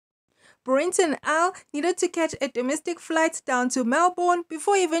Brent and Al needed to catch a domestic flight down to Melbourne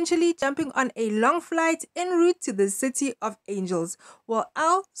before eventually jumping on a long flight en route to the City of Angels. Well,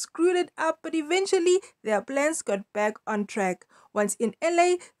 Al screwed it up, but eventually their plans got back on track. Once in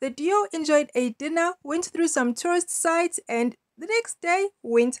LA, the duo enjoyed a dinner, went through some tourist sites, and the next day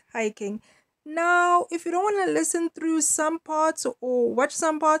went hiking. Now, if you don't want to listen through some parts or watch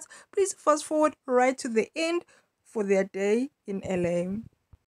some parts, please fast forward right to the end for their day in LA.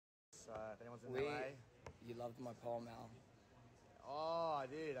 So if anyone's in We, LA, you loved my poem, Al. oh, I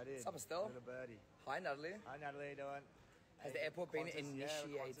did. What's up, Estelle? Little birdie. Hi, Natalie. Hi, Natalie. How you doing? Has the airport been Qantas, yeah,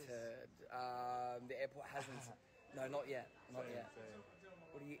 initiated? The airport hasn't. No, not yet. Not Soon, yet. soon.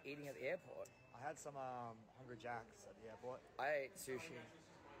 What are you eating at the airport? I had some Hungry Jacks at the airport. I ate sushi.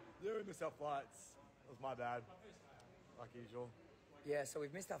 Yeah, we missed our flights. It was my bad, like usual. Yeah, so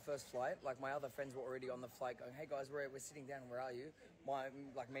we've missed our first flight. Like my other friends were already on the flight, going, "Hey guys, we're sitting down. Where are you?"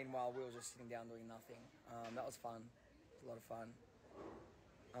 Meanwhile, we were just sitting down doing nothing. That was fun. It was a lot of fun.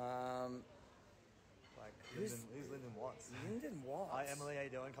 Like Who's- who's Lyndon Watts? Lyndon Watts. Hi, Emily. How you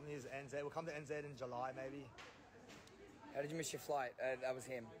doing? Come to NZ. We'll come to NZ in July, maybe. How did you miss your flight? That was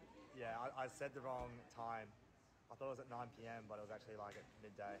him. Yeah, I said the wrong time. I thought it was at 9 p.m., but it was actually like at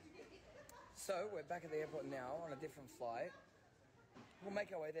midday. So we're back at the airport now on a different flight. We'll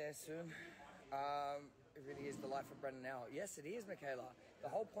make our way there soon. It really is the life of Brendan now. Yes, it is, Michaela. The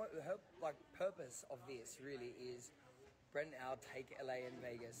whole point, purpose of this really is Brendan now take LA and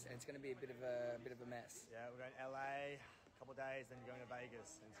Vegas, and it's going to be a bit of a mess. Yeah, we're going to LA, a couple of days, then you're going to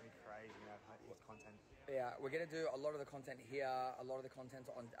Vegas, and it's going to be crazy, his content. Yeah, we're going to do a lot of the content here, a lot of the content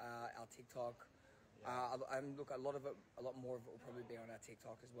on our TikTok. And look, a lot more of it will probably be on our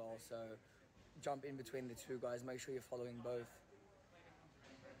TikTok as well. So jump in between the two guys. Make sure you're following both.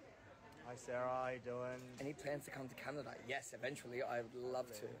 Hi, Sarah. How you doing? Any plans to come to Canada? Yes, eventually. I would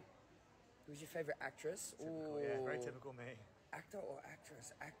love to. Who's your favorite actress? Typical, yeah, very typical me. Actor or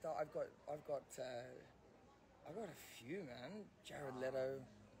actress? Actor. I've got a few, man. Jared Leto,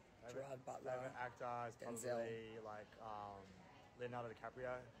 Gerard Butler, Favorite actor is Denzel. probably like Leonardo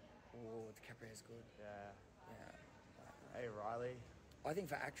DiCaprio. Oh, DiCaprio's good. Yeah. Yeah. Hey, Riley. I think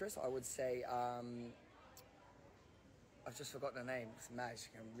for actress, I would say I've just forgotten her name. It's Mad. She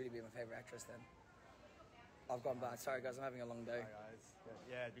can really be my favorite actress then. I've gone back. Sorry guys, I'm having a long day. Hi guys.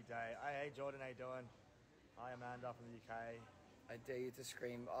 Yeah, big day. Hey, Jordan, how you doing? Hi, Amanda from the UK. I dare you to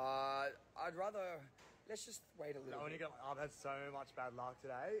scream. I'd rather. Let's just wait a little bit. I've had so much bad luck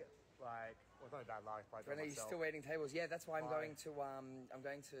today. Like, well, it's not bad luck, but Brenna, you're still waiting tables. Yeah, that's why I'm going to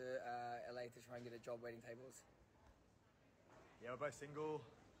LA to try and get a job waiting tables. Yeah, we're both single.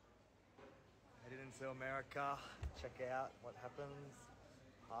 Headed into America. Check out what happens.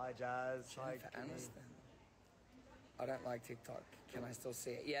 Hi, Jazz. Hi, Jennifer Kimmy. Aniston. I don't like TikTok. Can I still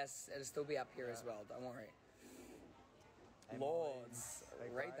see it? Yes, it'll still be up here as well. Don't worry. Hey, Lords, Molly.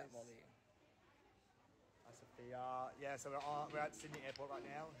 Hey, rate guys. that, Molly. Hi, Sophia. Yeah, so we're at Sydney Airport right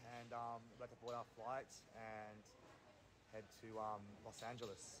now, and we're about to board our flight and head to Los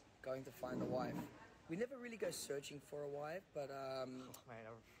Angeles. Going to find a wife. We never really go searching for a wife, but Man,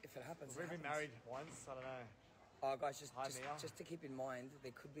 if it happens, we've it been happens. married once. I don't know. Guys, Hi, Mia. just to keep in mind,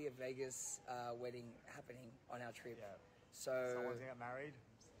 there could be a Vegas wedding happening on our trip. Yeah. So Someone's gonna get married.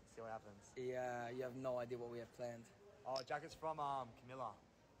 See what happens. yeah, you have no idea what we have planned. Oh, jackets from Camilla.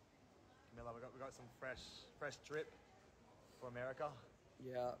 Camilla, we got some fresh drip for America.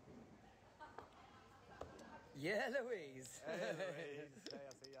 Yeah. Yeah, Louise. Hey, Louise. Hey,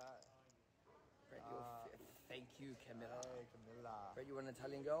 I see ya. Brett, thank you, Camilla. Hey, Camilla. Brett, you an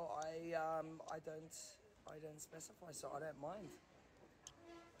Italian girl? I don't specify, so I don't mind.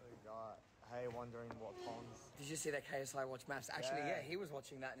 What we got? Hey, wondering what ponds. Did you see that KSI watch MAFS? Actually, Yeah. yeah, he was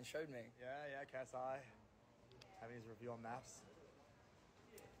watching that and showed me. Yeah, KSI. Having his review on maps.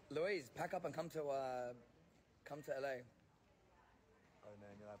 Louise, pack up and come to LA. Oh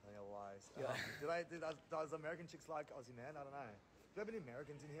man, you're like playing otherwise. Yeah. Does American chicks like Aussie man? I don't know. Do you have any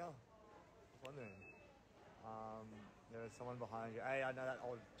Americans in here? I was wondering. There's someone behind you. Hey, I know that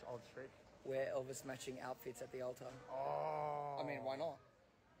old trick. Wear Elvis matching outfits at the altar. Oh. I mean, why not?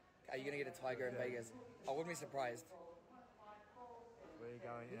 Are you gonna get a tiger in Vegas? I wouldn't be surprised. We're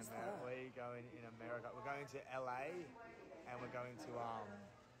going in Who's America. that? We're going in America. We're going to LA, and we're going to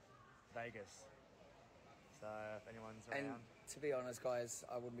Vegas. So if anyone's around. And to be honest, guys,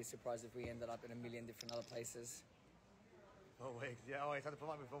 I wouldn't be surprised if we ended up in a million different other places. For weeks. Yeah. Oh, he's had to put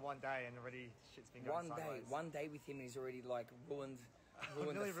me for one day, and already shit's been going sideways. One day with him, and he's already like ruined I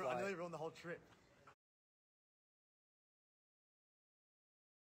the nearly flight. ruined the whole trip.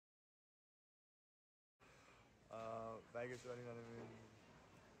 Vegas, I don't even.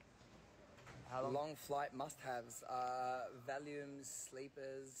 How long? Long flight must-haves. Valiums,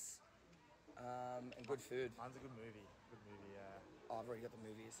 sleepers, and good food. Mine's a good movie. Good movie, yeah. Oh, I've already got the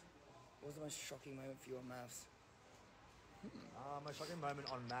movies. What was the most shocking moment for you on MAFS? My shocking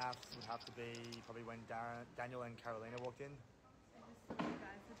moment on MAFS would have to be probably when Daniel and Carolina walked in. You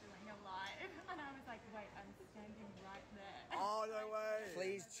guys were doing a live, and I was like, wait, I'm standing right there. Oh, no way!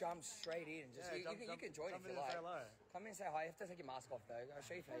 Please jump straight in. Just Yeah, you can join if you like. Say hello. Come in and say hi. You have to take your mask off though. I'll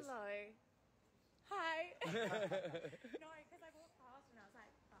show your face. Hello. Hi. No, because I walked past and I was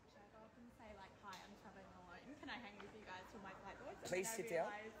like, oh, should I go up and say like, hi, I'm traveling alone. Can I hang with you guys till my flight boards? Please sit down.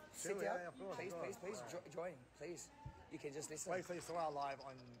 Sit Sure, down. yeah, of course, Please, of course. please, join. Please. You can just listen. Wait, so you saw our live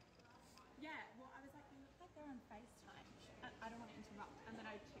on... Yeah, well, I was like, you look like they're on FaceTime. I don't want to interrupt. And then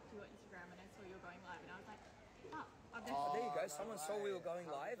I checked your Instagram and I saw you were going live, and I was like, oh, I'll go. Oh, there you go. Someone saw we were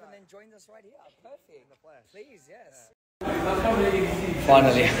going live and then joined us right here. Perfect. the flesh. Please, yes.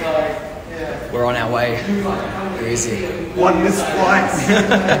 Finally, we're on our way. Where is he? One missed flight!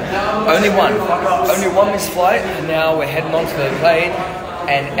 Only one. Only one missed flight, and now we're heading onto the plane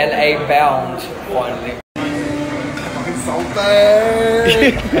and LA bound. Finally.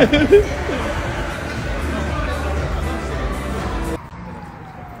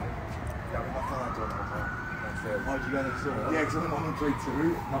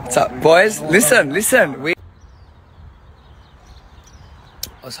 What's up, boys? Listen.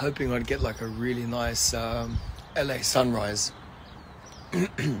 I was hoping I'd get like a really nice LA sunrise,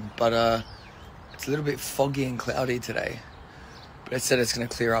 but it's a little bit foggy and cloudy today. But it said it's going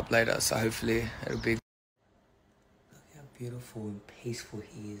to clear up later, so hopefully it'll be. Look how beautiful and peaceful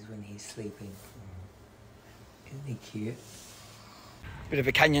he is when he's sleeping. Isn't he cute? Bit of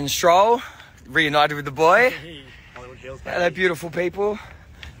a canyon stroll, reunited with the boy. Hollywood Hills, Hello, beautiful people.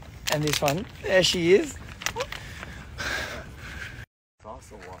 And this one, there she is.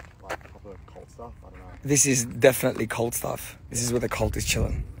 Sauce or what? Like proper cold stuff? I don't know. This is definitely cold stuff. This is where the cult is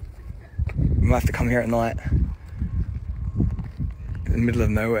chilling. We might have to come here at night. In the middle of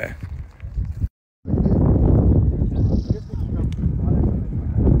nowhere.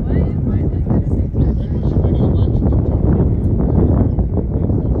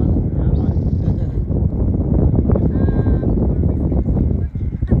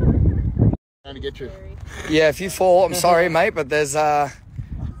 Trying to get you. Yeah, if you fall, I'm sorry, mate, but there's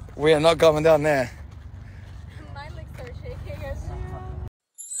we are not going down there. My legs are shaking as well.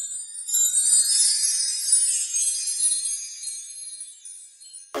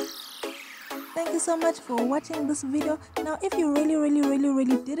 Thank you so much for watching this video. Now if you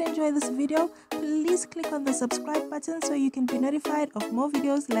really did enjoy this video, please click on the subscribe button so you can be notified of more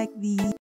videos like these.